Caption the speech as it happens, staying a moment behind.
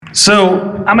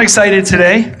So I'm excited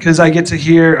today because I get to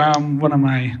hear one of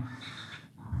my,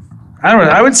 I don't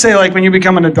know, I would say like when you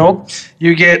become an adult,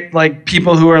 you get like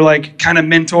people who are like kind of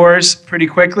mentors pretty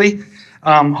quickly,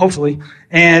 hopefully.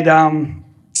 And a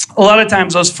lot of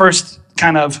times those first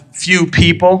kind of few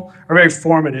people are very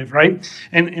formative, right?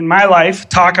 And in my life,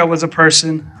 Taka was a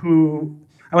person who,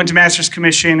 I went to Master's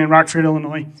Commission in Rockford,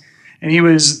 Illinois, and he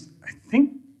was, I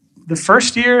think, the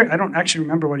first year, I don't actually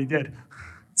remember what he did.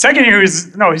 Second year,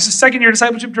 he's the second year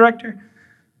discipleship director,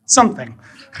 something.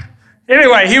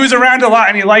 Anyway, he was around a lot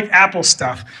and he liked Apple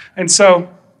stuff. And so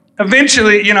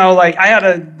eventually, like I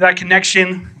had that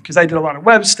connection because I did a lot of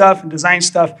web stuff and design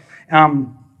stuff.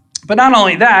 But not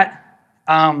only that,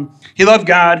 he loved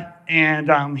God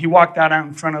and he walked out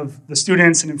in front of the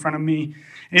students and in front of me. And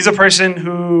he's a person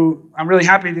who I'm really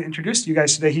happy to introduce to you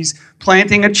guys today. He's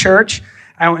planting a church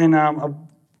out in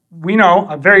we know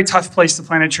a very tough place to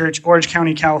plant a church, Orange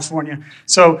County, California.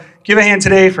 So give a hand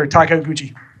today for Taka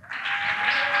Iguchi.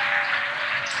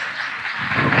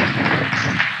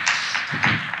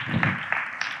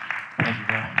 Thank you,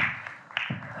 bro.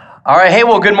 All right, hey,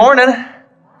 well, good morning.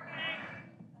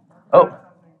 Oh.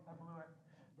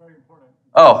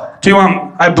 Oh.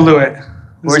 I blew it.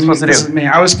 What are we supposed to do? This is me.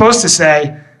 I was supposed to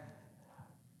say,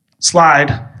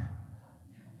 slide.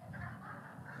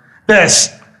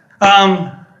 This.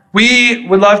 We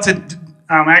would love to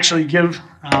actually give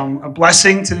a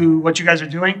blessing to what you guys are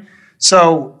doing.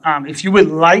 So if you would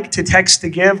like to text to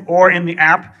give or in the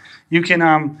app, you can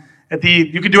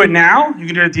you can do it now. You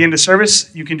can do it at the end of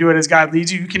service. You can do it as God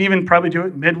leads you. You can even probably do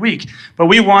it midweek. But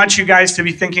we want you guys to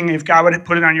be thinking if God would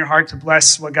put it on your heart to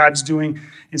bless what God's doing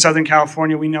in Southern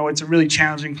California. We know it's a really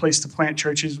challenging place to plant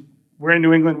churches. We're in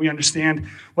New England. We understand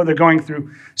what they're going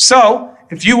through. So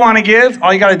if you want to give,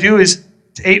 all you got to do is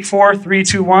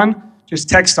 84321. Just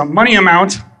text a money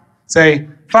amount, say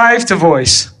 5 to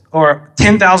voice or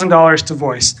 $10,000 to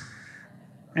voice,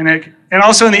 and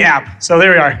also in the app. So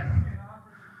there we are.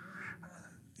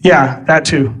 Yeah, that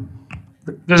too.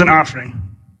 There's an offering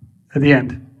at the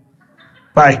end.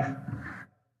 Bye.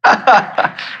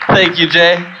 Thank you,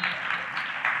 Jay.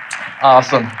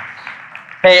 Awesome.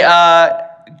 Hey,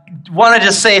 want to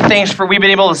just say thanks for we've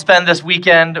been able to spend this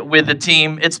weekend with the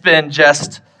team. It's been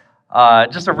just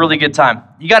a really good time.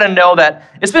 You got to know that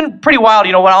it's been pretty wild.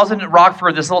 When I was in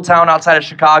Rockford, this little town outside of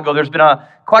Chicago, there's been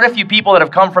quite a few people that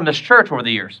have come from this church over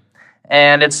the years.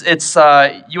 And it's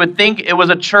you would think it was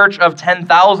a church of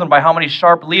 10,000 by how many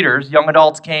sharp leaders, young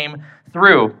adults came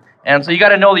through. And so you got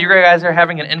to know that you guys are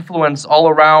having an influence all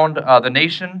around the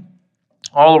nation,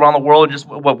 all around the world, and just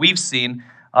what we've seen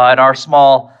in our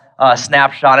small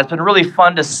snapshot. It's been really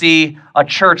fun to see a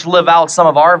church live out some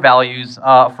of our values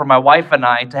for my wife and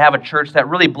I, to have a church that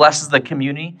really blesses the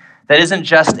community, that isn't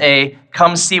just a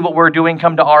come see what we're doing,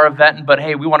 come to our event, but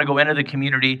hey, we want to go into the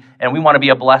community and we want to be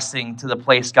a blessing to the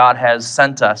place God has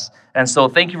sent us. And so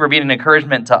thank you for being an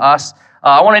encouragement to us.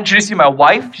 I want to introduce you to my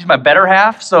wife. She's my better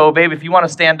half. So babe, if you want to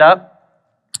stand up.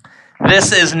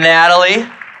 This is Natalie.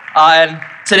 And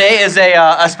today is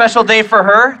a special day for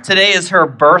her. Today is her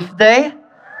birthday.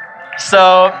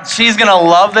 So she's going to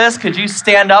love this. Could you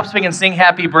stand up so we can sing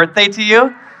happy birthday to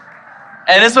you?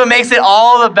 And this is what makes it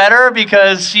all the better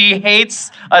because she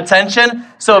hates attention.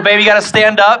 So baby, you got to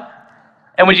stand up.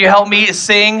 And would you help me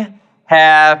sing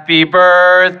happy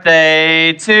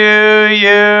birthday to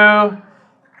you?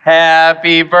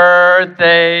 Happy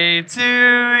birthday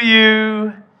to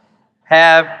you.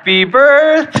 Happy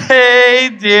birthday,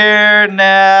 dear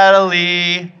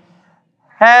Natalie.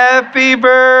 Happy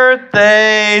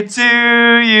birthday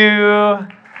to you.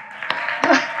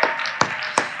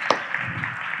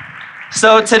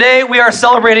 So today we are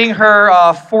celebrating her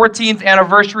 14th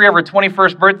anniversary of her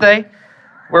 21st birthday.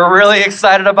 We're really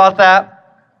excited about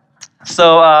that.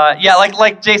 So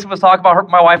like Jason was talking about,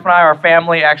 my wife and I, our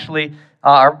family actually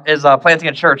is planting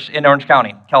a church in Orange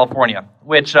County, California,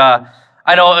 which I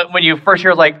know when you first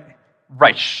hear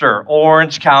right, sure,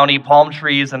 Orange County, palm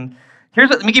trees, and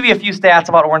let me give you a few stats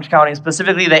about Orange County,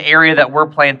 specifically the area that we're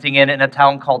planting in a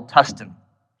town called Tustin.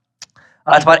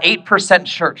 It's about 8%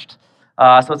 churched.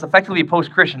 So it's effectively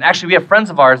post-Christian. Actually, we have friends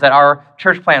of ours that our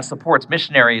church plant supports,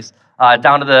 missionaries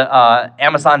down to the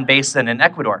Amazon basin in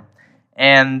Ecuador.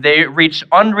 And they reach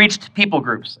unreached people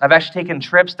groups. I've actually taken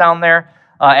trips down there.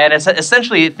 And it's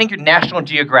essentially, think National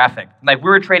Geographic. Like we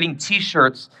were trading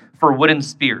T-shirts for wooden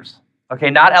spears. Okay,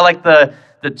 not at like the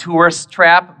tourist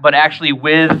trap, but actually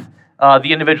with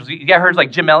the individuals. You guys heard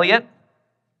like Jim Elliott?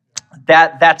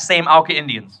 That same Auca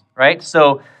Indians, right?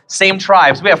 So same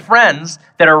tribes. We have friends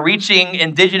that are reaching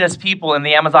indigenous people in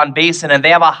the Amazon basin, and they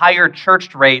have a higher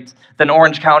church rate than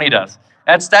Orange County does.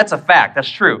 That's a fact. That's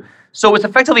true. So it's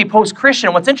effectively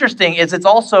post-Christian. What's interesting is it's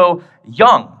also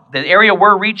young. The area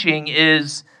we're reaching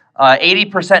is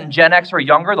 80% Gen X or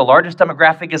younger. The largest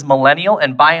demographic is millennial,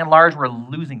 and by and large, we're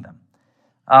losing them.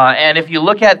 And if you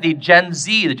look at the Gen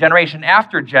Z, the generation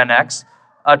after Gen X,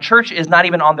 church is not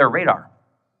even on their radar.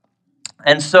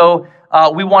 And so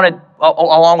we want to,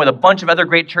 along with a bunch of other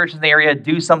great churches in the area,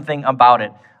 do something about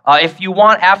it. If you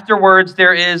want afterwards,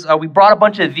 we brought a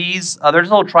bunch of these. There's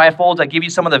little trifolds. I give you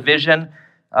some of the vision.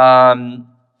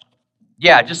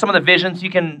 Just some of the visions. You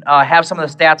can have some of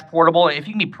the stats portable. If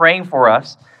you can be praying for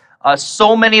us.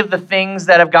 So many of the things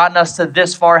that have gotten us to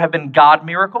this far have been God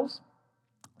miracles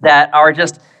that are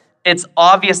just, it's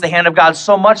obvious the hand of God,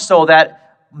 so much so that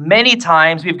many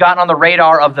times we've gotten on the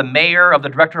radar of the mayor, of the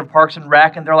director of Parks and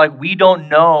Rec, and they're like, we don't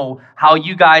know how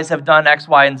you guys have done X,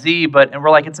 Y, and Z, and we're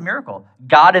like, it's a miracle.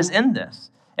 God is in this.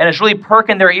 And it's really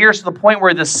perking their ears to the point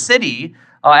where the city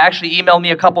actually emailed me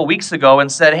a couple weeks ago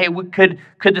and said, hey, could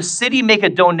the city make a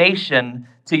donation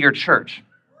to your church?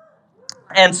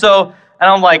 And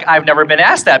I'm like, I've never been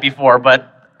asked that before,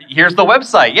 but here's the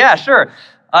website. Yeah, sure.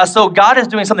 So God is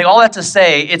doing something. All that to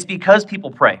say, it's because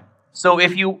people pray. So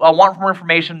if you want more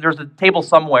information, there's a table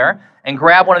somewhere, and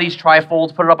grab one of these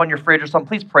trifolds, put it up on your fridge or something.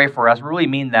 Please pray for us. We really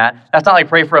mean that. That's not like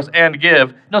pray for us and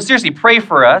give. No, seriously, pray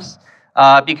for us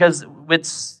because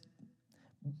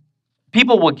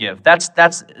people will give. That's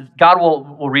God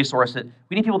will resource it.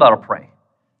 We need people that will pray.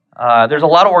 There's a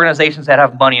lot of organizations that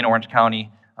have money in Orange County.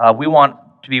 We want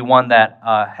to be one that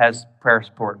has prayer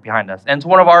support behind us. And so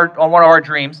one of our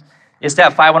dreams is to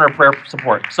have 500 prayer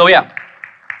support. So yeah,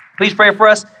 please pray for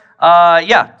us.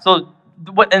 So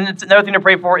and another thing to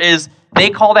pray for is they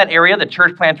call that area the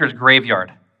church planters'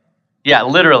 graveyard. Yeah,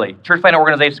 literally. Church planter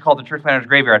organizations call it the church planters'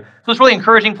 graveyard. So it's a really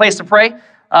encouraging place to pray,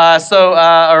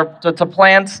 or to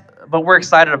plant, but we're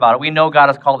excited about it. We know God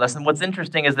has called us. And what's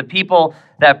interesting is the people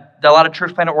that a lot of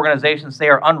church planter organizations say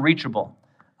are unreachable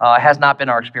has not been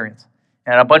our experience.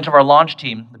 And a bunch of our launch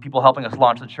team, the people helping us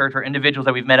launch the church, are individuals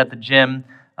that we've met at the gym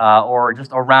or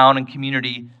just around in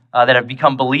community that have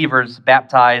become believers,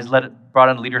 baptized, brought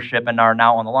into leadership, and are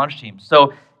now on the launch team.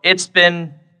 So it's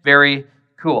been very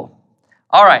cool.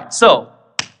 All right, so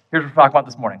here's what we're talking about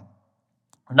this morning.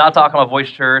 We're not talking about Voice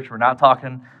Church. We're not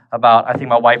talking about, I think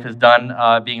my wife is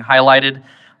done being highlighted.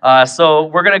 So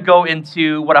we're going to go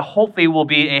into what hopefully will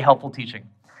be a helpful teaching.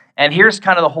 And here's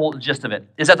kind of the whole gist of it,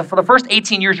 is that for the first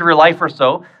 18 years of your life or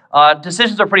so,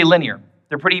 decisions are pretty linear.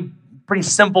 They're pretty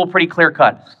simple, pretty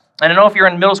clear-cut. And I know if you're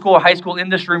in middle school or high school in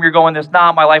this room, you're going,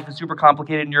 my life is super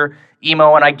complicated, and you're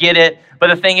emo, and I get it. But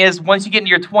the thing is, once you get into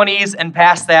your 20s and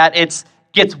past that, it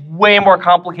gets way more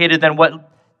complicated than what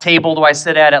table do I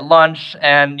sit at lunch,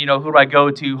 and who do I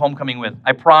go to homecoming with.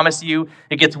 I promise you,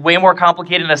 it gets way more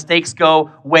complicated, and the stakes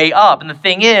go way up. And the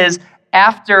thing is,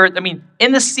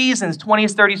 in the seasons,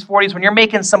 20s, 30s, 40s, when you're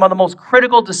making some of the most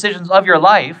critical decisions of your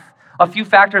life, a few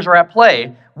factors are at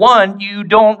play. One, you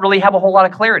don't really have a whole lot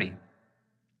of clarity.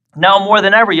 Now more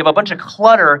than ever, you have a bunch of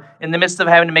clutter in the midst of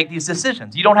having to make these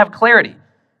decisions. You don't have clarity.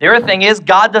 The other thing is,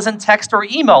 God doesn't text or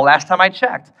email last time I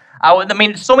checked.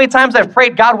 So many times I've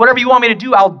prayed, God, whatever you want me to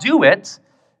do, I'll do it.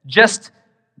 Just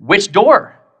which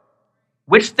door?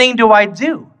 Which thing do I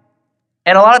do?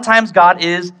 And a lot of times God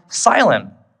is silent.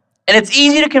 And it's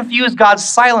easy to confuse God's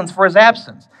silence for his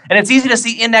absence. And it's easy to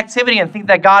see inactivity and think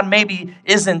that God maybe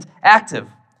isn't active.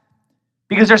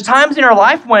 Because there's times in our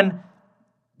life when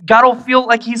God will feel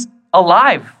like he's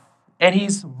alive and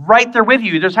he's right there with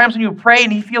you. There's times when you pray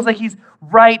and he feels like he's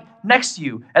right next to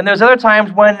you. And there's other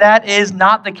times when that is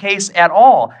not the case at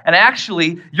all. And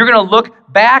actually, you're going to look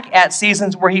back at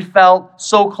seasons where he felt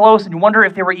so close and you wonder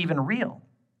if they were even real.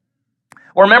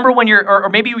 Or remember when or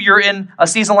maybe you're in a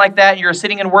season like that and you're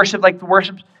sitting in worship like the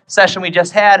worship session we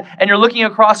just had, and you're looking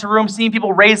across the room, seeing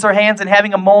people raise their hands and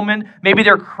having a moment. Maybe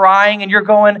they're crying and you're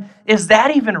going, is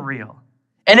that even real?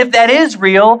 And if that is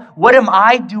real, what am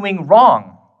I doing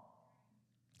wrong?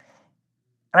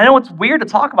 And I know it's weird to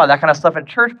talk about that kind of stuff at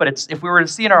church, but if we were to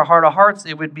see in our heart of hearts,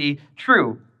 it would be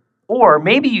true. Or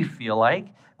maybe you feel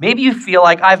like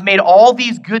I've made all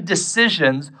these good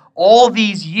decisions all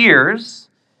these years,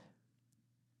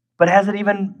 but has it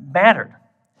even mattered?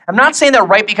 I'm not saying that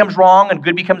right becomes wrong and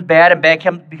good becomes bad and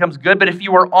bad becomes good, but if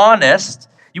you were honest,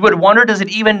 you would wonder, does it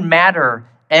even matter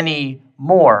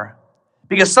anymore?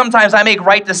 Because sometimes I make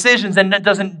right decisions and it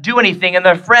doesn't do anything, and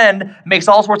their friend makes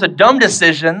all sorts of dumb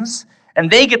decisions and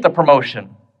they get the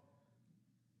promotion.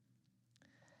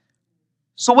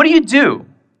 So what do you do?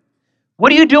 What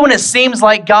do you do when it seems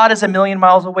like God is a million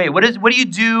miles away? What do you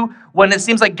do when it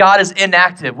seems like God is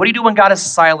inactive? What do you do when God is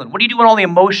silent? What do you do when all the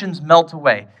emotions melt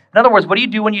away? In other words, what do you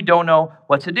do when you don't know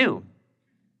what to do?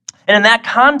 And in that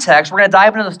context, we're going to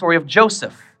dive into the story of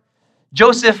Joseph.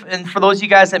 Joseph, and for those of you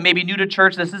guys that may be new to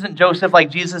church, this isn't Joseph like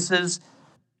Jesus's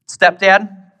stepdad,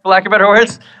 for lack of better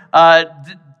words.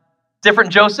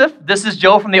 Different Joseph. This is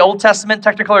Joe from the Old Testament,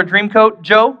 Technicolor Dreamcoat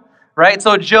Joe, right?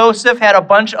 So Joseph had a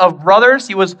bunch of brothers.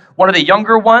 He was one of the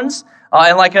younger ones.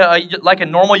 And like a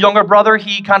normal younger brother,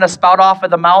 he kind of spout off at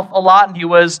the mouth a lot, and he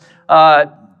was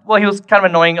he was kind of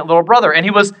an annoying little brother, and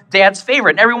he was Dad's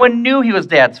favorite. And everyone knew he was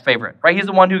Dad's favorite, right? He's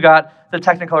the one who got the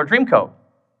Technicolor Dreamcoat.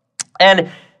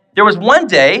 And there was one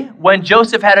day when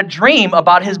Joseph had a dream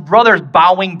about his brothers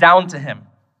bowing down to him,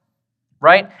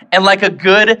 right? And like a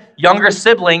good younger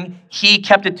sibling, he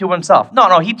kept it to himself.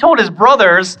 No, he told his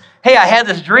brothers, hey, I had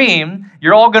this dream.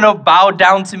 You're all going to bow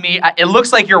down to me. It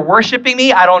looks like you're worshiping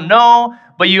me. I don't know,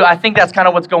 but I think that's kind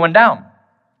of what's going down.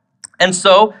 And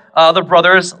so the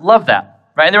brothers loved that.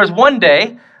 Right? And there was one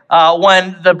day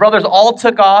when the brothers all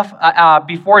took off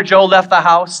before Joe left the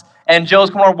house, and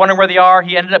Joe's wondering where they are.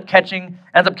 He ends up catching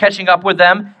up with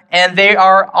them, and they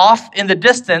are off in the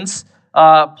distance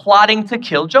plotting to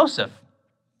kill Joseph,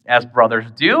 as brothers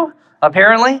do,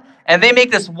 apparently. And they make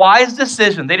this wise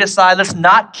decision. They decide, let's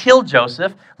not kill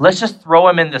Joseph. Let's just throw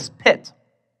him in this pit.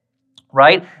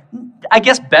 Right? I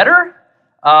guess better,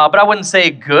 but I wouldn't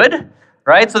say good.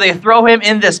 Right? So they throw him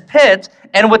in this pit.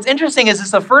 And what's interesting is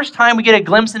it's the first time we get a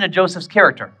glimpse into Joseph's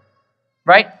character,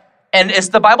 right? And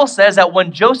the Bible says that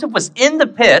when Joseph was in the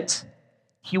pit,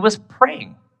 he was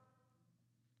praying.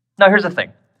 Now, here's the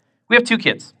thing. We have two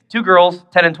kids, two girls,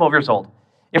 10 and 12 years old.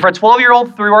 If our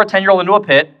 12-year-old threw our 10-year-old into a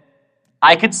pit,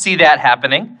 I could see that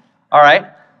happening, all right?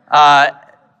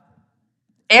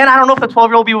 And I don't know if the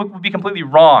 12-year-old would be completely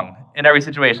wrong in every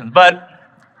situation. But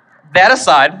that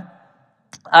aside,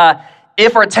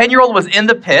 if our 10-year-old was in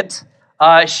the pit,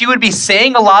 she would be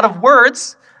saying a lot of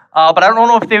words, but I don't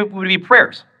know if they would be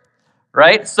prayers,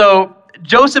 right? So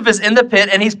Joseph is in the pit,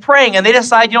 and he's praying, and they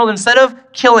decide, instead of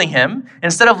killing him,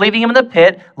 instead of leaving him in the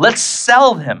pit, let's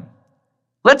sell him.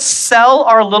 Let's sell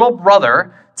our little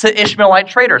brother to Ishmaelite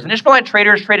traders. And Ishmaelite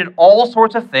traders traded all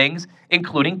sorts of things,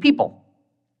 including people.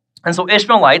 And so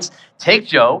Ishmaelites take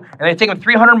Joe, and they take him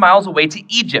 300 miles away to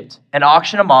Egypt and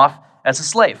auction him off as a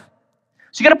slave.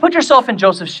 So you got to put yourself in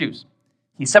Joseph's shoes.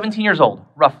 He's 17 years old,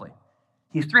 roughly.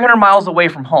 He's 300 miles away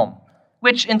from home,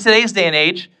 which in today's day and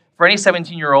age, for any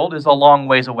 17-year-old, is a long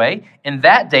ways away. In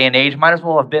that day and age, might as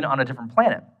well have been on a different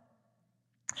planet.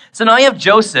 So now you have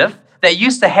Joseph that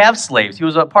used to have slaves. He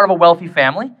was a part of a wealthy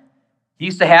family. He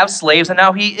used to have slaves, and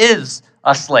now he is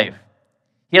a slave.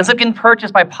 He ends up getting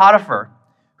purchased by Potiphar,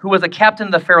 who was a captain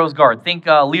of the Pharaoh's guard. Think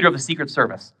leader of the Secret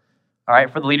Service, all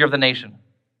right, for the leader of the nation.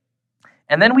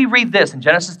 And then we read this in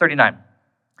Genesis 39.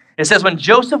 It says, when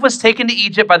Joseph was taken to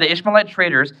Egypt by the Ishmaelite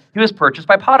traders, he was purchased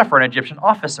by Potiphar, an Egyptian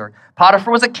officer.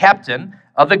 Potiphar was a captain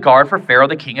of the guard for Pharaoh,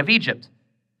 the king of Egypt.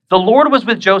 The Lord was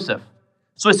with Joseph,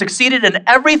 so he succeeded in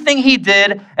everything he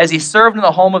did as he served in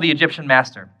the home of the Egyptian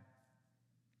master.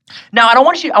 Now, I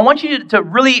want you to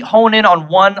really hone in on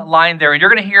one line there, and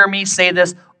you're going to hear me say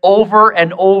this over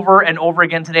and over and over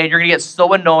again today, and you're going to get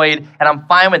so annoyed, and I'm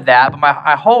fine with that, but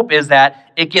my hope is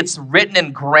that it gets written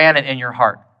in granite in your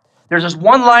heart. There's this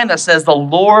one line that says, the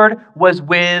Lord was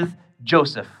with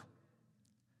Joseph.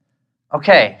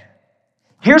 Okay,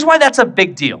 here's why that's a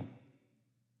big deal.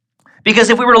 Because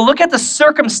if we were to look at the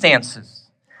circumstances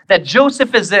that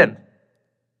Joseph is in,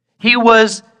 he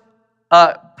was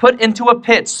put into a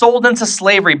pit, sold into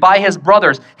slavery by his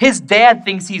brothers. His dad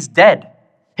thinks he's dead.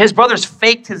 His brothers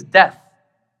faked his death.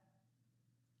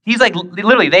 He's like,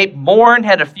 literally, they mourned,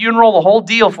 had a funeral, the whole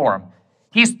deal for him.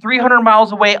 He's 300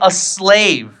 miles away, a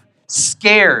slave,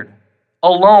 scared,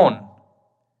 alone.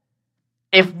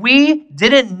 If we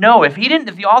didn't know, if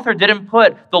the author didn't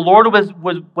put the Lord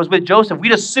was with Joseph,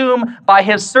 we'd assume by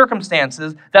his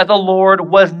circumstances that the Lord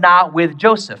was not with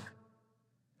Joseph.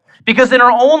 Because in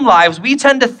our own lives, we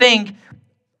tend to think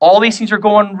all these things are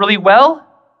going really well,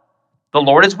 the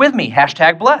Lord is with me,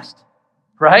 hashtag blessed,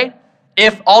 right?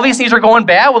 If all these things are going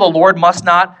bad, well, the Lord must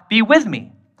not be with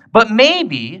me. But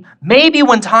maybe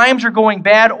when times are going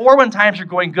bad or when times are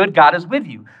going good, God is with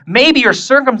you. Maybe your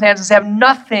circumstances have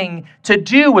nothing to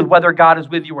do with whether God is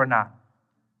with you or not.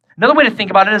 Another way to think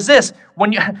about it is this.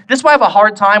 This is why I have a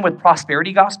hard time with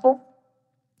prosperity gospel,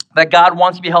 that God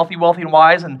wants you to be healthy, wealthy, and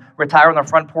wise and retire on the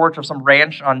front porch of some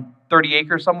ranch on 30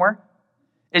 acres somewhere,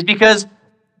 is because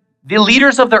the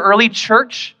leaders of the early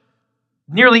church,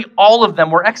 nearly all of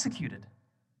them were executed.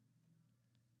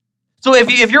 So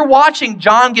if you're watching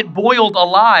John get boiled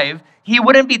alive, he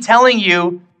wouldn't be telling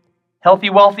you, healthy,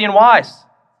 wealthy, and wise.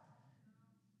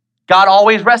 God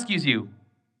always rescues you.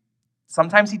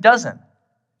 Sometimes he doesn't.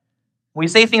 We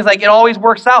say things like, it always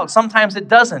works out. Sometimes it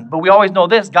doesn't. But we always know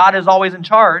this. God is always in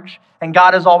charge, and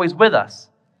God is always with us.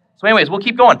 So anyways, we'll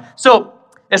keep going. So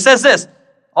it says this.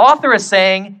 Author is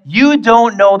saying, you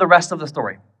don't know the rest of the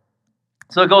story.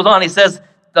 So it goes on. He says,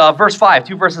 verse 5,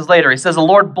 2 verses later, he says, the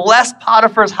Lord blessed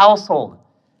Potiphar's household.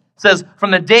 It says,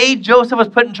 from the day Joseph was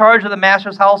put in charge of the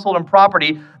master's household and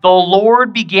property, the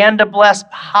Lord began to bless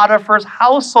Potiphar's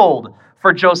household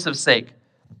for Joseph's sake.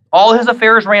 All his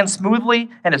affairs ran smoothly,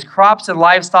 and his crops and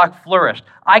livestock flourished.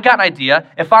 I got an idea.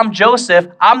 If I'm Joseph,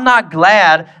 I'm not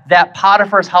glad that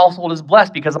Potiphar's household is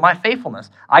blessed because of my faithfulness.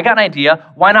 I got an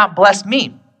idea. Why not bless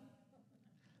me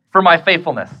for my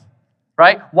faithfulness?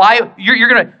 Right? Why you're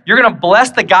gonna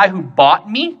bless the guy who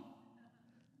bought me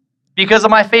because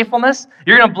of my faithfulness?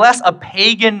 You're gonna bless a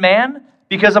pagan man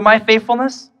because of my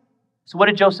faithfulness? So what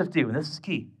did Joseph do? And this is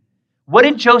key. What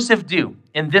did Joseph do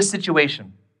in this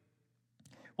situation?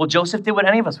 Well, Joseph did what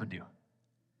any of us would do.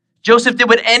 Joseph did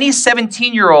what any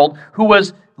 17-year-old who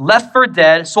was left for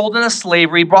dead, sold into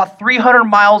slavery, brought 300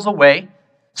 miles away,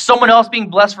 someone else being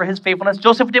blessed for his faithfulness.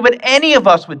 Joseph did what any of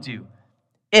us would do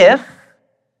if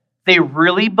they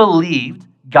really believed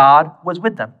God was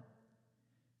with them.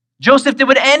 Joseph did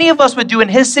what any of us would do in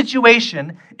his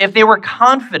situation if they were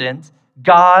confident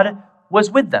God was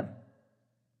with them.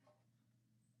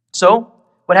 So,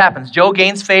 what happens? Joe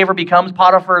gains favor, becomes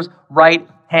Potiphar's right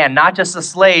hand, not just a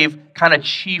slave, kind of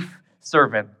chief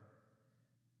servant.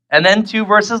 And then 2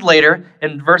 verses later,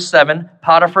 in verse 7,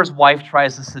 Potiphar's wife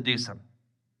tries to seduce him.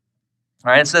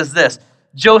 All right, it says this,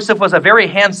 Joseph was a very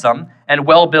handsome and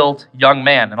well-built young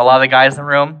man. And a lot of the guys in the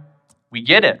room, we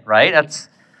get it, right? It's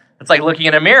like looking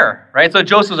in a mirror, right? So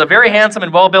Joseph was a very handsome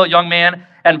and well-built young man,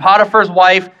 and Potiphar's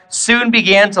wife soon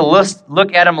began to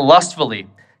look at him lustfully.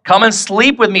 Come and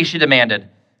sleep with me, she demanded.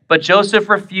 But Joseph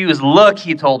refused. Look,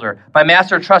 he told her, my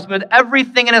master trusts me with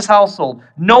everything in his household.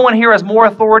 No one here has more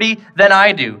authority than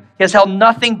I do. He has held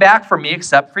nothing back from me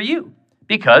except for you.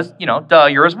 Because,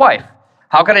 you're his wife.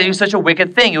 How can I do such a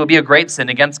wicked thing? It would be a great sin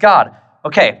against God.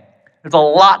 Okay, there's a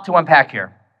lot to unpack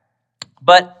here.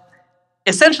 But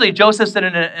essentially, Joseph's in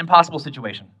an impossible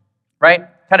situation, right?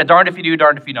 Kind of darned if you do,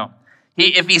 darned if you don't.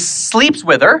 If he sleeps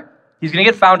with her, he's going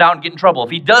to get found out and get in trouble. If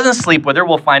he doesn't sleep with her,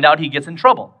 we'll find out he gets in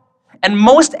trouble. And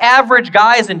most average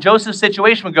guys in Joseph's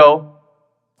situation would go,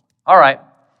 all right,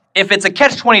 if it's a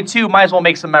catch-22, might as well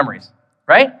make some memories,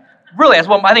 right? Really, that's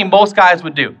what I think most guys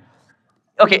would do.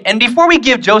 Okay, and before we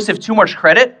give Joseph too much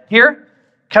credit here,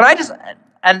 can I just,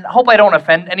 and hope I don't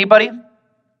offend anybody, and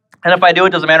if I do, it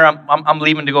doesn't matter, I'm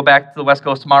leaving to go back to the West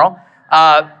Coast tomorrow.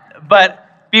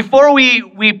 But before we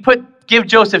give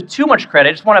Joseph too much credit,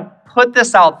 I just want to put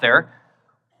this out there.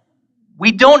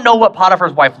 We don't know what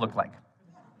Potiphar's wife looked like.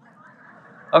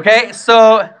 Okay,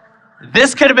 so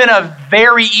this could have been a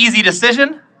very easy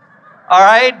decision, all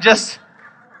right? Just,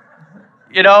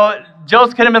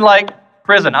 Joseph could have been like,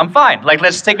 prison, I'm fine. Like,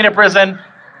 let's take me to prison.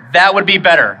 That would be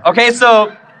better. Okay,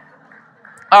 so,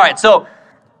 all right,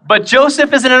 but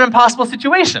Joseph is in an impossible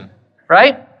situation,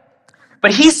 right?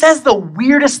 But he says the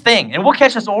weirdest thing, and we'll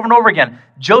catch this over and over again.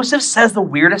 Joseph says the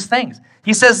weirdest things.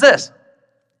 He says this,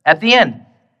 at the end,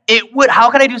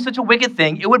 how can I do such a wicked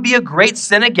thing? It would be a great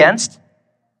sin against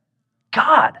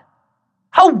God.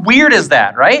 How weird is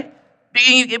that, right?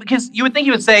 Because you would think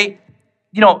he would say,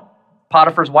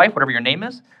 Potiphar's wife, whatever your name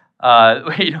is,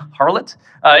 harlot,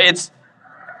 it's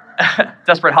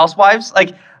desperate housewives.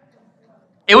 Like,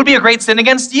 it would be a great sin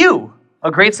against you,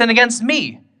 a great sin against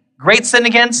me, great sin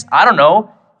against,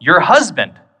 your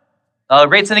husband, a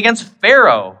great sin against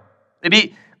Pharaoh.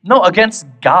 Against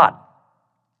God.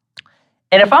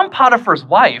 And if I'm Potiphar's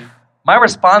wife, my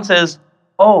response is,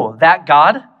 oh, that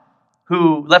God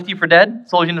who left you for dead,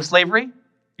 sold you into slavery,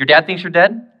 your dad thinks you're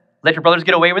dead, let your brothers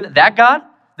get away with it, that God?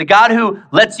 The God who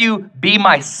lets you be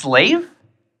my slave?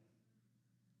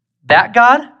 That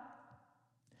God?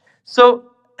 So,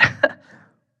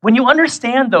 when you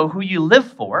understand, though, who you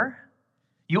live for,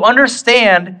 you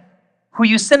understand who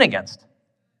you sin against.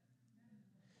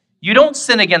 You don't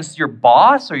sin against your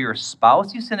boss or your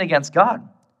spouse, you sin against God.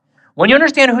 When you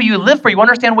understand who you live for, you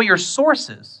understand what your source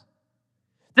is.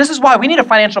 This is why we need a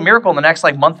financial miracle in the next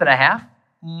month and a half.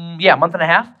 Month and a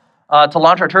half to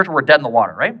launch our church. We're dead in the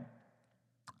water, right?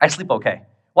 I sleep okay.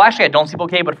 Well, actually, I don't sleep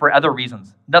okay, but for other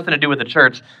reasons. Nothing to do with the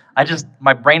church.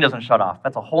 My brain doesn't shut off.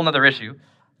 That's a whole other issue.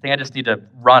 I think I just need to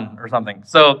run or something.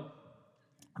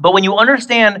 But when you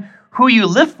understand who you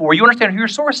live for, you understand who your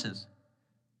source is.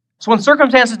 So when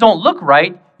circumstances don't look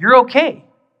right, you're okay.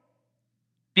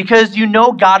 Because you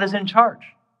know God is in charge.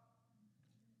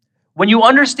 When you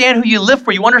understand who you live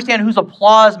for, you understand whose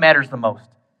applause matters the most.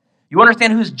 You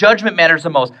understand whose judgment matters the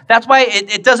most. That's why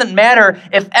it doesn't matter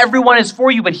if everyone is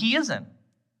for you, but he isn't.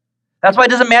 That's why it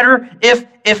doesn't matter if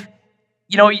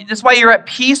that's why you're at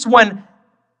peace when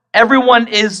everyone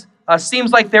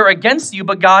seems like they're against you,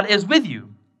 but God is with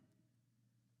you.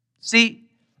 See,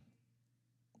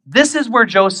 this is where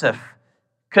Joseph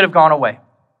could have gone away.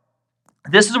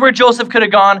 This is where Joseph could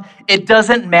have gone, it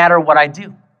doesn't matter what I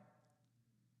do.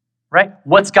 Right?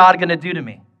 What's God going to do to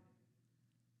me?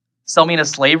 Sell me into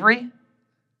slavery?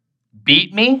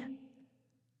 Beat me?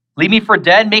 Leave me for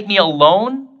dead? Make me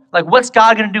alone? Like, what's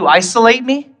God going to do? Isolate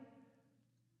me?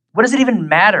 What does it even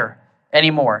matter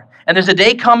anymore? And there's a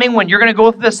day coming when you're going to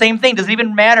go through the same thing. Does it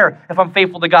even matter if I'm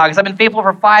faithful to God? Because I've been faithful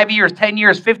for 5 years, 10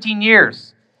 years, 15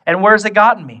 years. And where's it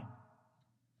gotten me?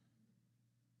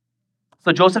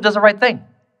 So Joseph does the right thing.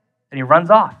 And he runs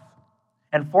off.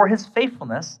 And for his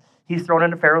faithfulness, he's thrown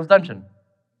into Pharaoh's dungeon.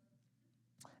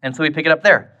 And so we pick it up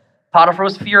there. Potiphar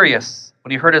was furious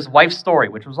when he heard his wife's story,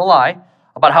 which was a lie,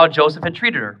 about how Joseph had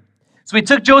treated her. So he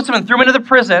took Joseph and threw him into the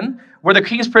prison where the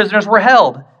king's prisoners were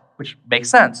held, which makes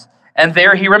sense. And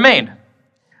there he remained.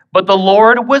 But the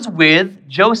Lord was with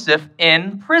Joseph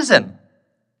in prison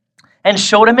and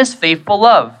showed him his faithful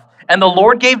love. And the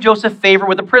Lord gave Joseph favor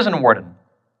with the prison warden.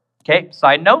 Okay,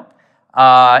 side note,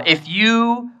 if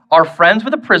you are friends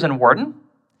with a prison warden,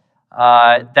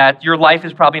 that your life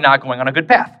is probably not going on a good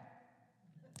path.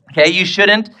 Okay, you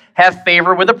shouldn't have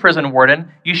favor with a prison warden.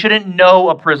 You shouldn't know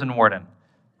a prison warden.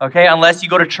 Okay, unless you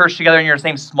go to church together and you're in the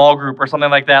same small group or something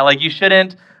like that. Like, you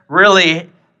shouldn't really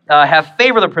have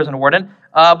favor with a prison warden.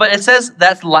 But it says,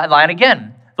 that's line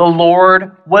again. The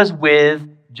Lord was with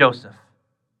Joseph.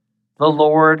 The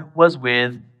Lord was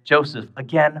with Joseph.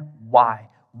 Again, why?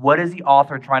 What is the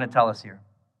author trying to tell us here?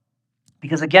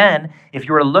 Because again, if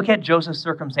you were to look at Joseph's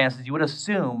circumstances, you would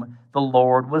assume the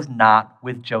Lord was not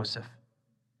with Joseph.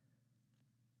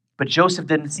 But Joseph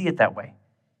didn't see it that way.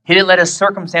 He didn't let his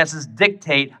circumstances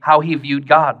dictate how he viewed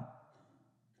God.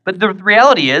 But the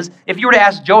reality is, if you were to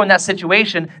ask Joe in that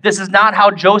situation, this is not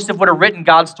how Joseph would have written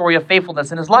God's story of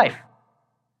faithfulness in his life.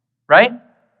 Right?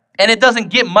 And it doesn't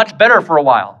get much better for a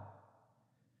while.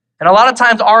 And a lot of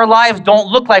times our lives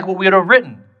don't look like what we would have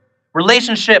written.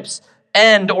 Relationships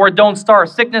end or don't start.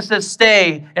 Sicknesses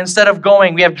stay instead of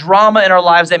going. We have drama in our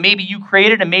lives that maybe you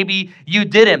created and maybe you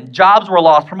didn't. Jobs were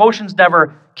lost. Promotions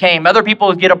never came. Other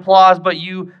people get applause, but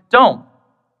you don't.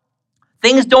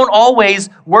 Things don't always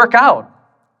work out.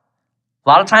 A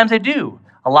lot of times they do.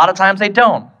 A lot of times they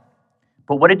don't.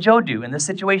 But what did Joe do in this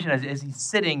situation as he's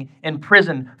sitting in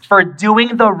prison for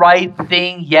doing the right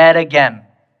thing yet again?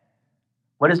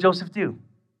 What does Joseph do?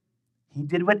 He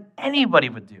did what anybody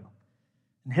would do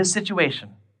in his situation.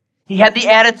 He had the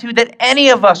attitude that any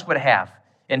of us would have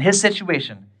in his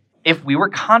situation if we were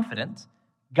confident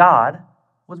God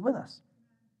was with us.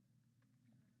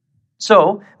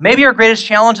 So maybe our greatest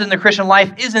challenge in the Christian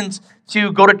life isn't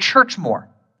to go to church more.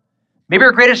 Maybe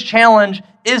our greatest challenge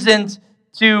isn't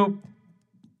to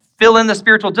fill in the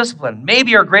spiritual discipline.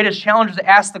 Maybe our greatest challenge is to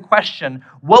ask the question,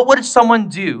 what would someone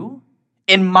do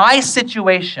in my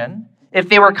situation if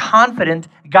they were confident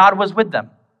God was with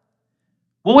them?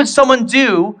 What would someone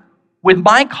do with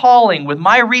my calling, with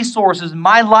my resources,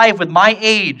 my life, with my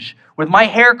age, with my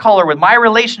hair color, with my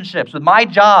relationships, with my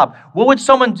job? What would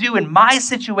someone do in my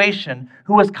situation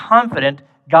who was confident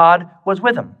God was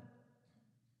with them?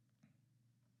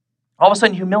 All of a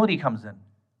sudden, humility comes in.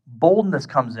 Boldness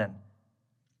comes in.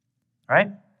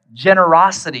 Right?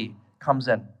 Generosity comes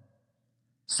in.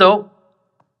 So,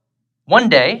 one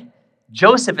day,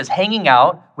 Joseph is hanging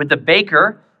out with the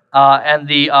baker and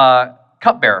the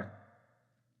cupbearer.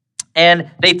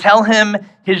 And they tell him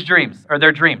his dreams, or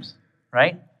their dreams,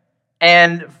 right?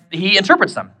 And he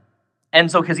interprets them. And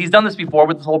so, because he's done this before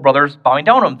with his whole brothers bowing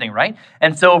down to him thing, right?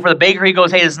 And so for the baker, he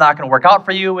goes, hey, this is not going to work out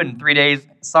for you in 3 days.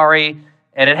 Sorry.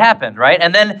 And it happened, right?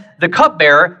 And then the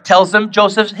cupbearer tells him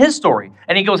Joseph's his story.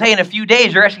 And he goes, hey, in a few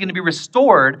days, you're actually going to be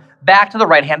restored back to the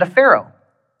right hand of Pharaoh.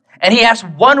 And he asks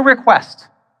one request.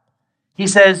 He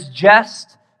says,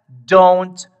 just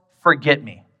don't forget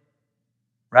me,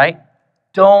 right?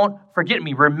 Don't forget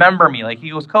me. Remember me. Like he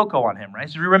goes Coco on him, right?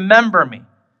 So remember me,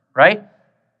 right?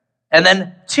 And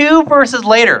then 2 verses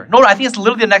later, no, I think it's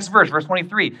literally the next verse, verse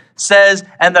 23, says,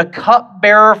 and the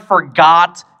cupbearer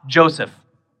forgot Joseph.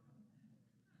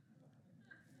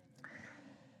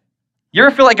 You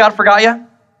ever feel like God forgot you?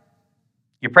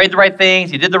 You prayed the right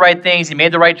things, you did the right things, you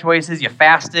made the right choices, you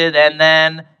fasted, and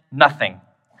then nothing.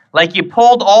 Like you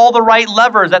pulled all the right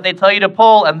levers that they tell you to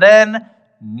pull, and then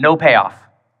no payoff.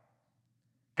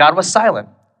 God was silent,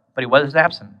 but he wasn't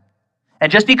absent.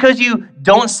 And just because you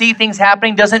don't see things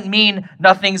happening doesn't mean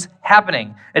nothing's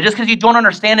happening. And just because you don't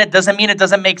understand it doesn't mean it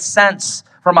doesn't make sense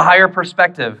from a higher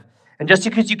perspective. And just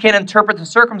because you can't interpret the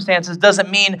circumstances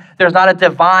doesn't mean there's not a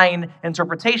divine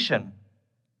interpretation.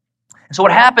 And so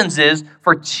what happens is,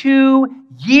 for 2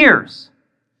 years,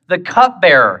 the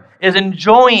cupbearer is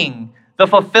enjoying the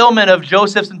fulfillment of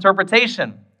Joseph's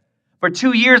interpretation. For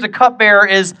 2 years, the cupbearer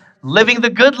is living the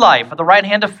good life at the right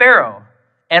hand of Pharaoh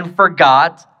and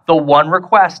forgot the one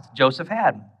request Joseph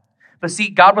had. But see,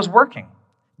 God was working.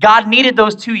 God needed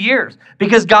those 2 years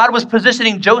because God was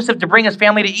positioning Joseph to bring his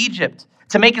family to Egypt,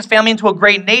 to make his family into a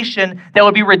great nation that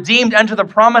would be redeemed unto the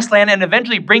promised land and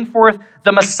eventually bring forth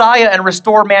the Messiah and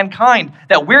restore mankind.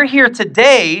 That we're here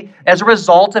today as a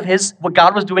result of what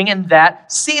God was doing in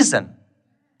that season.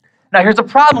 Now, here's the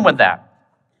problem with that.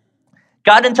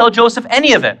 God didn't tell Joseph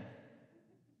any of it.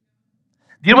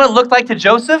 Do you know what it looked like to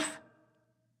Joseph?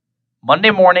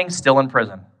 Monday morning, still in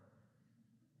prison.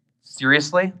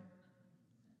 Seriously?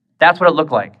 That's what it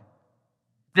looked like.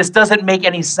 This doesn't make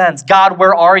any sense. God,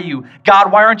 where are you?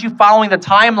 God, why aren't you following the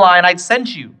timeline I'd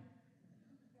sent you?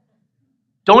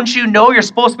 Don't you know you're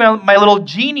supposed to be my little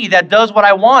genie that does what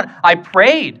I want? I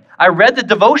prayed. I read the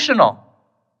devotional.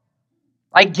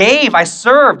 I gave. I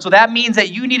served. So that means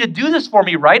that you need to do this for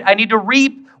me, right? I need to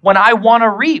reap when I want to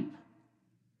reap.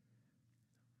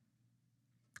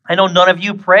 I know none of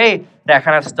you pray that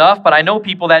kind of stuff, but I know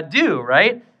people that do,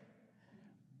 right?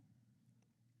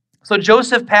 So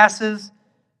Joseph passes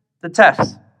the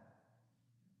test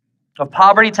of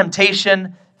poverty,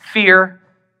 temptation, fear,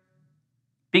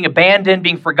 being abandoned,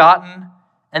 being forgotten,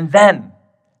 and then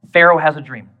Pharaoh has a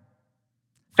dream.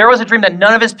 Pharaoh has a dream that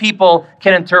none of his people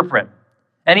can interpret.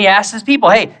 And he asks his people,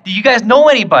 hey, do you guys know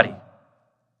anybody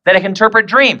that can interpret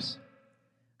dreams?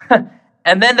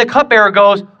 And then the cupbearer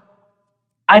goes,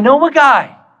 I know a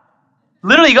guy.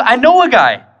 Literally, I know a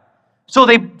guy. So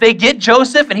they get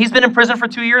Joseph, and he's been in prison for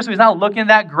 2 years, so he's not looking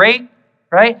that great,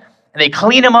 right? And they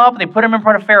clean him up, and they put him in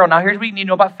front of Pharaoh. Now, here's what you need to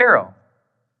know about Pharaoh.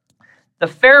 The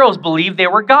pharaohs believed they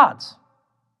were gods,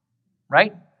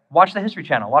 right? Watch the History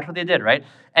Channel. Watch what they did, right?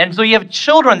 And so you have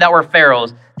children that were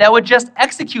pharaohs that would just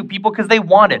execute people because they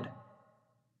wanted.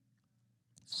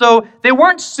 So they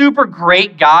weren't super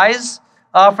great guys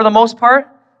for the most part.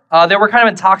 They were kind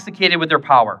of intoxicated with their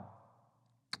power.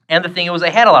 And the thing was,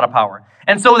 they had a lot of power.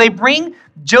 And so they bring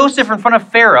Joseph in front of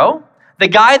Pharaoh, the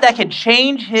guy that could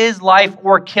change his life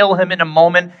or kill him in a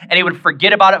moment, and he would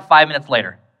forget about it 5 minutes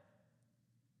later.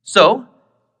 So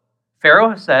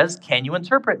Pharaoh says, can you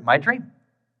interpret my dream?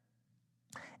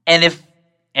 And if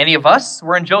any of us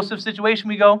were in Joseph's situation,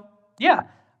 we go, yeah.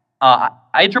 I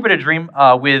interpreted a dream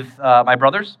with my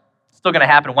brothers. It's still going to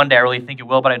happen one day. I really think it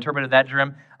will, but I interpreted that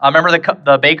dream. Remember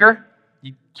the baker?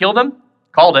 You killed him?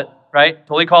 Called it, right?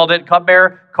 Totally called it.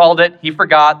 Cupbearer called it. He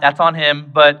forgot. That's on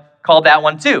him, but called that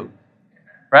one too,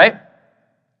 right?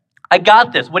 I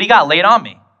got this. What do you got? Lay it on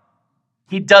me.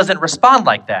 He doesn't respond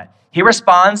like that. He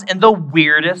responds in the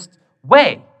weirdest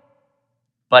way.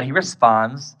 But he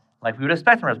responds like we would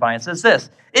expect him to respond. It says this,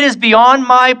 it is beyond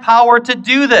my power to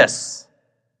do this.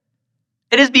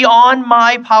 It is beyond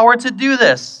my power to do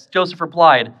this, Joseph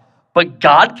replied. But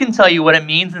God can tell you what it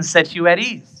means and set you at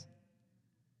ease.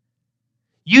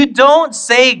 You don't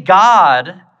say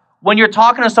God when you're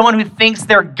talking to someone who thinks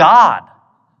they're God.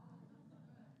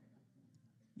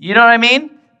 You know what I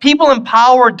mean? People in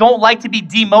power don't like to be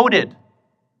demoted.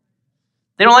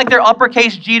 They don't like their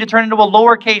uppercase G to turn into a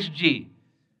lowercase g.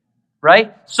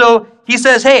 Right? So he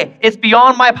says, hey, it's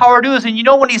beyond my power to do this. And you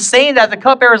know when he's saying that, the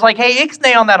cupbearer is like, hey,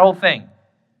 ixnay on that whole thing.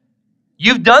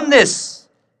 You've done this.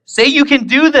 Say you can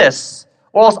do this,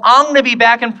 or else I'm going to be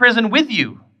back in prison with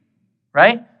you.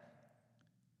 Right?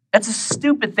 That's a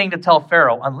stupid thing to tell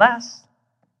Pharaoh, unless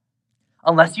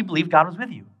you believe God was with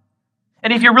you.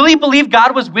 And if you really believe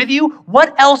God was with you,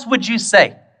 what else would you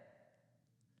say?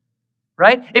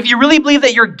 Right? If you really believe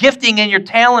that your gifting and your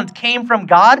talent came from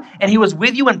God and he was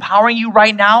with you, empowering you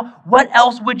right now, what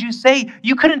else would you say?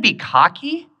 You couldn't be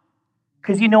cocky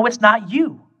because you know it's not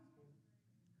you.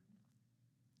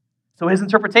 So his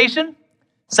interpretation,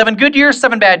 7 good years,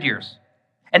 7 bad years.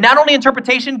 And not only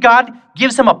interpretation, God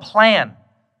gives him a plan.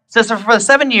 It says for the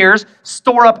 7 years,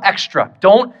 store up extra.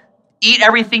 Don't eat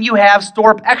everything you have, store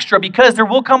up extra, because there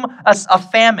will come a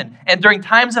famine. And during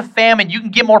times of famine, you can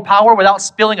get more power without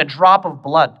spilling a drop of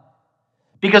blood.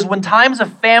 Because when times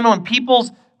of famine, when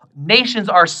people's nations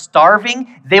are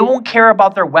starving, they won't care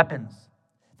about their weapons.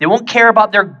 They won't care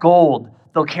about their gold.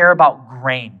 They'll care about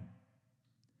grain.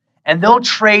 And they'll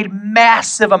trade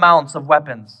massive amounts of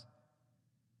weapons,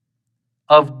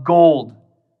 of gold,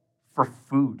 for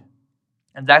food.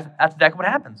 And that's exactly what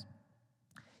happens.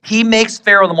 He makes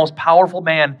Pharaoh the most powerful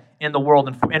man in the world.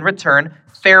 And in return,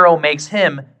 Pharaoh makes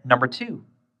him number 2.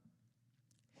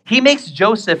 He makes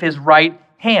Joseph his right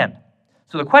hand.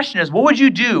 So the question is, what would you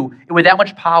do with that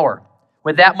much power,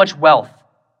 with that much wealth?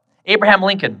 Abraham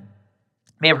Lincoln,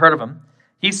 may have heard of him.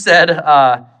 He said,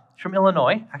 from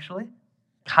Illinois, actually,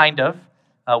 kind of.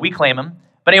 We claim him.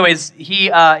 But anyways,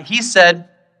 he said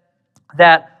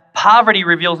that poverty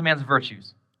reveals a man's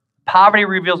virtues. Poverty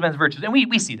reveals men's virtues. And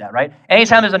we see that, right?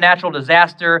 Anytime there's a natural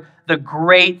disaster, the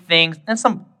great things, and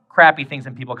some crappy things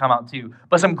in people come out too,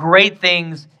 but some great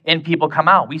things in people come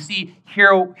out. We see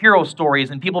hero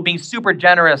stories and people being super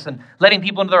generous and letting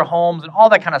people into their homes and all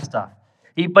that kind of stuff.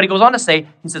 But he goes on to say,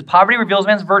 he says, poverty reveals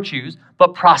man's virtues,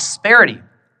 but prosperity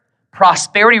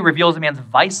reveals a man's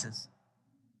vices.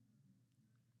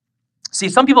 See,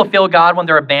 some people feel God when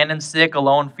they're abandoned, sick,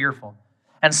 alone, fearful.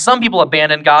 And some people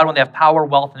abandon God when they have power,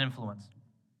 wealth, and influence.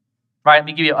 Right? Let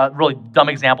me give you a really dumb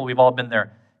example. We've all been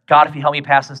there. God, if you help me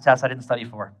pass this test I didn't study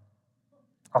for,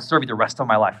 I'll serve you the rest of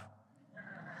my life.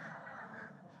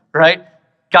 Right?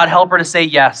 God, help her to say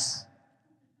yes,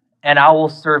 and I will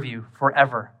serve you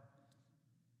forever.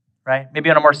 Right? Maybe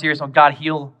on a more serious note, God,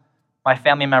 heal my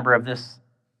family member of this,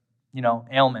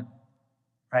 ailment.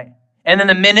 Right? And then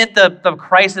the minute the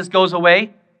crisis goes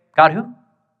away, God, who?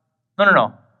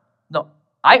 No,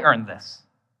 I earned this.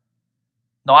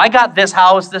 No, I got this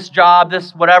house, this job,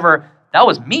 this whatever. That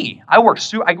was me. I went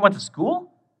to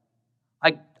school.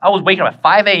 I was waking up at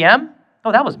 5 a.m.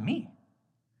 No, that was me.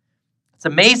 It's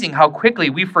amazing how quickly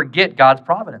we forget God's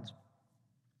providence.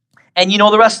 And you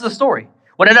know the rest of the story.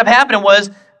 What ended up happening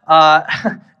was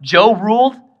Joe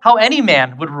ruled how any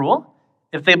man would rule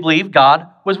if they believed God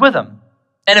was with him.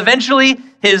 And eventually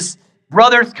his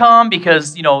brothers come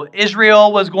because,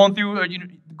 Israel was going through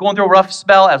a rough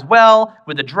spell as well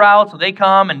with the drought. So they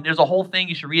come, and there's a whole thing.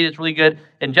 You should read it. It's really good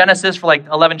in Genesis for like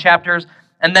 11 chapters.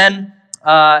 And then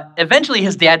eventually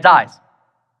his dad dies,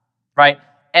 right?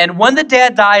 And when the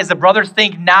dad dies, the brothers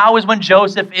think now is when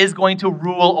Joseph is going to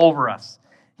rule over us.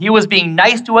 He was being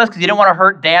nice to us because he didn't want to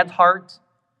hurt dad's heart.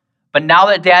 But now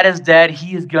that dad is dead,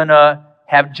 he is going to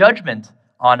have judgment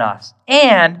on us.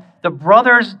 And the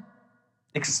brothers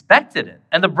expected it.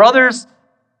 And the brothers,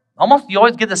 you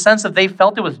always get the sense that they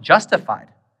felt it was justified.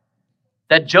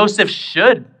 That Joseph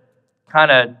should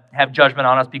kind of have judgment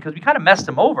on us because we kind of messed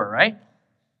him over, right?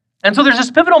 And so there's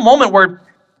this pivotal moment where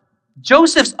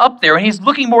Joseph's up there and he's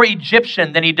looking more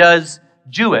Egyptian than he does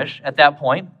Jewish at that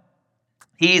point.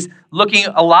 He's looking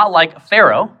a lot like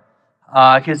Pharaoh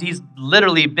because he's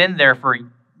literally been there for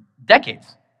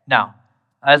decades now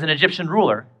as an Egyptian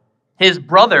ruler. His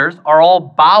brothers are all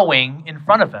bowing in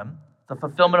front of him, the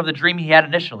fulfillment of the dream he had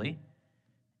initially,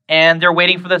 and they're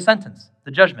waiting for the sentence, the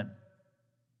judgment.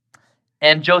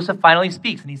 And Joseph finally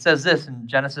speaks, and he says this in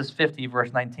Genesis 50,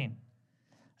 verse 19.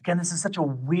 Again, this is such a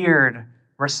weird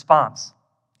response.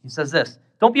 He says this,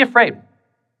 "Don't be afraid.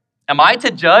 Am I to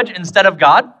judge instead of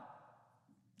God?"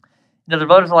 And the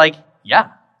brothers are like, "Yeah,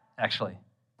 actually.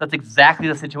 That's exactly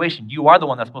the situation. You are the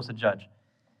one that's supposed to judge."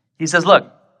 He says,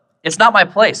 "Look, it's not my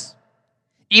place.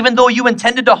 Even though you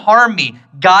intended to harm me,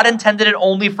 God intended it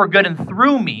only for good, and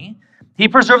through me, he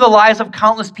preserved the lives of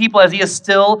countless people as he is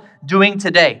still doing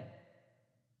today."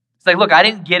 It's like, look, I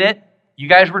didn't get it. You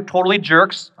guys were totally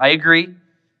jerks. I agree.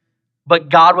 But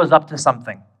God was up to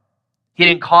something. He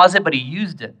didn't cause it, but he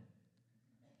used it.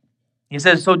 He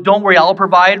says, "So don't worry, I'll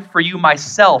provide for you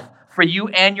myself, for you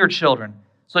and your children."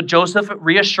 So Joseph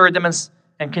reassured them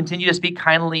and continued to speak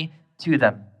kindly to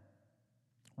them.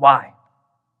 Why?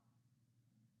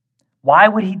 Why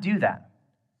would he do that?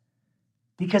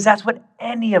 Because that's what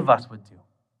any of us would do.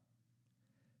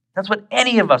 That's what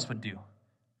any of us would do.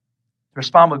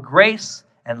 Respond with grace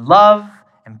and love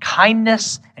and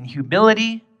kindness and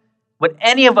humility. What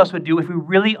any of us would do if we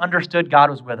really understood God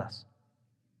was with us.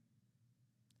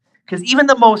 Because even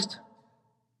the most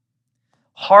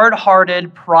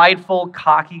hard-hearted, prideful,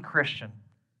 cocky Christian,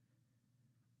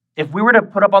 if we were to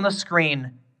put up on the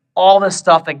screen all the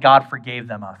stuff that God forgave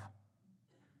them of,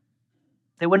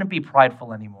 they wouldn't be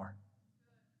prideful anymore.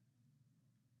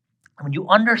 When you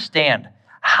understand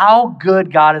how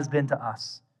good God has been to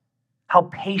us, how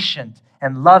patient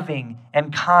and loving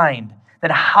and kind, then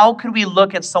how could we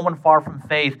look at someone far from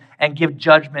faith and give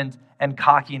judgment and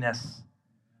cockiness?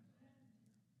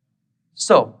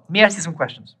 So, let me ask you some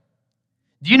questions.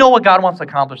 Do you know what God wants to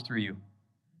accomplish through you?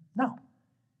 No.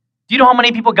 Do you know how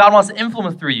many people God wants to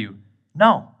influence through you?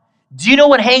 No. Do you know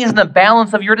what hangs in the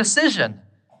balance of your decision?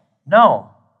 No.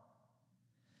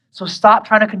 So stop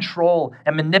trying to control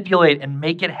and manipulate and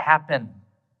make it happen.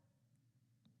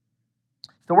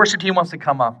 The worship team wants to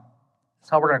come up. That's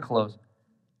how we're going to close.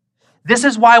 This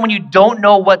is why when you don't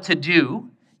know what to do,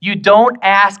 you don't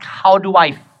ask, how do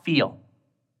I feel?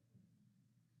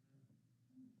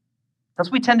 That's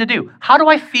what we tend to do. How do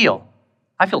I feel?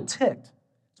 I feel ticked.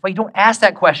 That's why you don't ask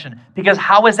that question, because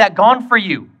how has that gone for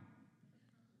you?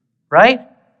 Right?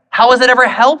 How has it ever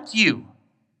helped you?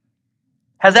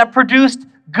 Has that produced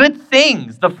good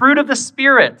things, the fruit of the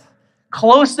Spirit,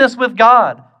 closeness with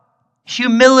God,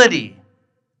 humility?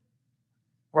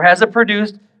 Or has it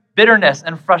produced bitterness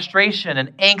and frustration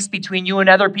and angst between you and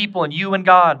other people and you and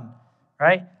God?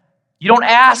 Right? You don't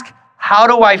ask, how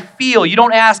do I feel? You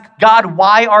don't ask, God,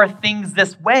 why are things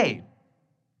this way?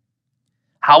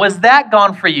 How has that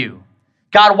gone for you?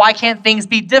 God, why can't things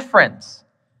be different?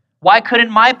 Why couldn't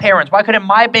my parents, why couldn't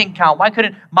my bank account, why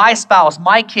couldn't my spouse,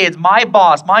 my kids, my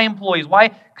boss, my employees, why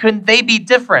couldn't they be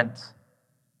different?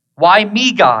 Why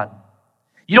me, God?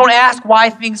 You don't ask why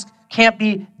things can't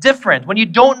be different. When you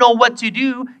don't know what to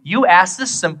do, you ask this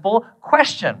simple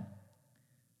question.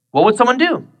 What would someone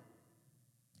do?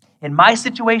 In my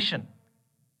situation,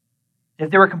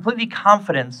 if they were completely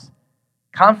confident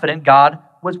God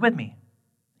was with me.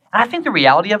 And I think the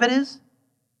reality of it is,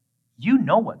 you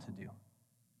know what to do.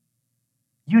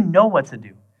 You know what to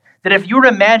do. That if you were to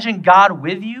imagine God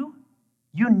with you,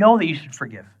 you know that you should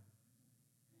forgive.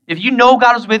 If you know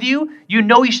God is with you, you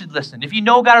know you should listen. If you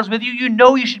know God is with you, you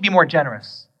know you should be more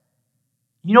generous.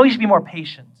 You know you should be more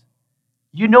patient.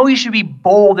 You know you should be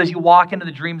bold as you walk into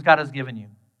the dreams God has given you.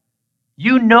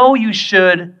 You know you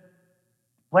should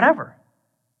whatever.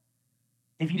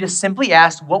 If you just simply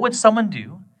asked, what would someone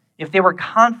do if they were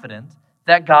confident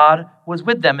that God was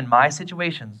with them in my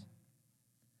situations?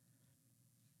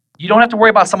 You don't have to worry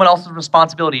about someone else's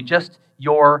responsibility, just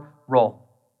your role.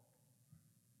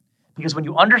 Because when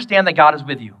you understand that God is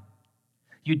with you,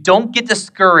 you don't get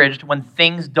discouraged when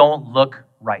things don't look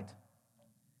right.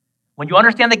 When you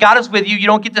understand that God is with you, you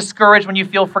don't get discouraged when you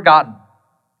feel forgotten.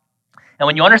 And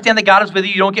when you understand that God is with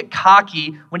you, you don't get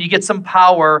cocky when you get some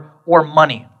power or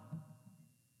money.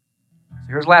 So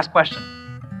here's the last question.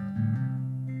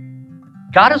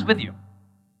 God is with you.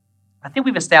 I think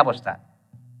we've established that.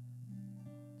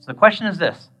 So the question is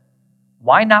this: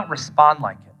 why not respond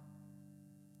like it?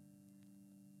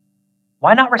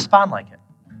 Why not respond like it?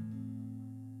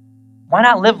 Why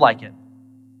not live like it?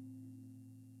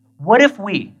 What if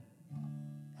we,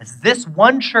 as this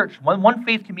one church, one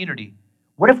faith community,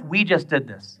 what if we just did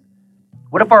this?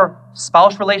 What if our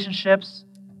spouse relationships,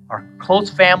 our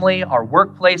close family, our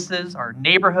workplaces, our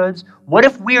neighborhoods, what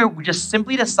if we just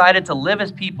simply decided to live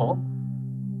as people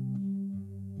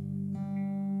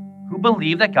who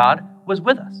believe that God was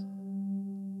with us?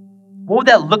 What would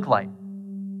that look like?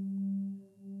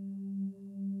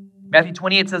 Matthew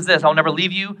 28 says this: I'll never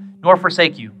leave you nor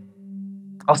forsake you.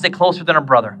 I'll stay closer than a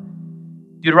brother.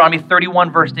 Deuteronomy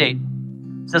 31 verse 8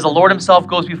 says, the Lord himself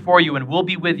goes before you and will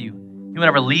be with you. He will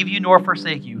never leave you nor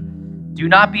forsake you. Do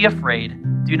not be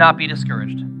afraid. Do not be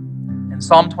discouraged. In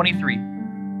Psalm 23,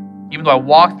 even though I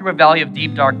walk through a valley of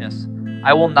deep darkness,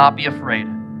 I will not be afraid.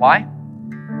 Why?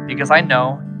 Because I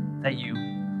know that you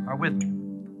are with me.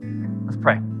 Let's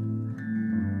pray.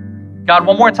 God,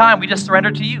 one more time, we just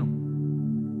surrender to you.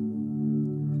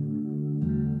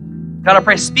 God, I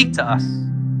pray, speak to us.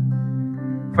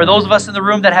 For those of us in the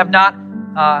room that have not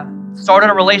started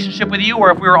a relationship with you,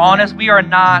 or if we were honest, we are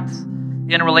not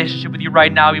in a relationship with you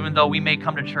right now, even though we may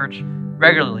come to church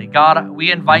regularly. God,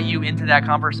 we invite you into that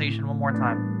conversation one more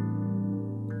time.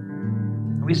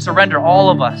 We surrender, all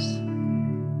of us.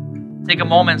 Take a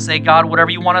moment and say, God,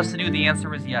 whatever you want us to do, the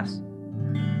answer is yes.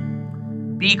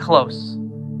 Be close.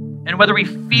 And whether we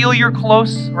feel you're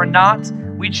close or not,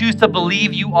 we choose to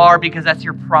believe you are, because that's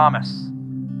your promise.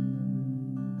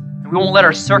 And we won't let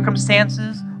our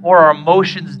circumstances or our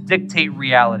emotions dictate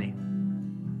reality.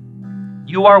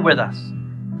 You are with us,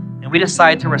 and we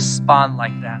decide to respond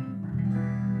like that.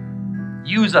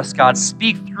 Use us, God.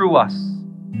 Speak through us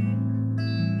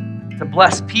to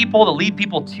bless people, to lead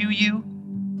people to you,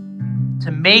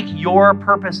 to make your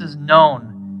purposes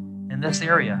known in this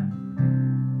area.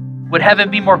 Would heaven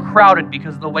be more crowded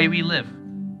because of the way we live?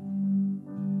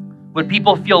 Would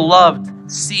people feel loved,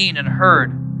 seen, and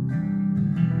heard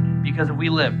because of we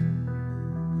lived?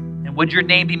 And would your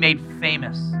name be made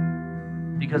famous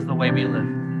because of the way we live?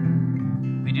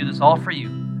 We do this all for you.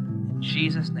 In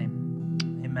Jesus' name.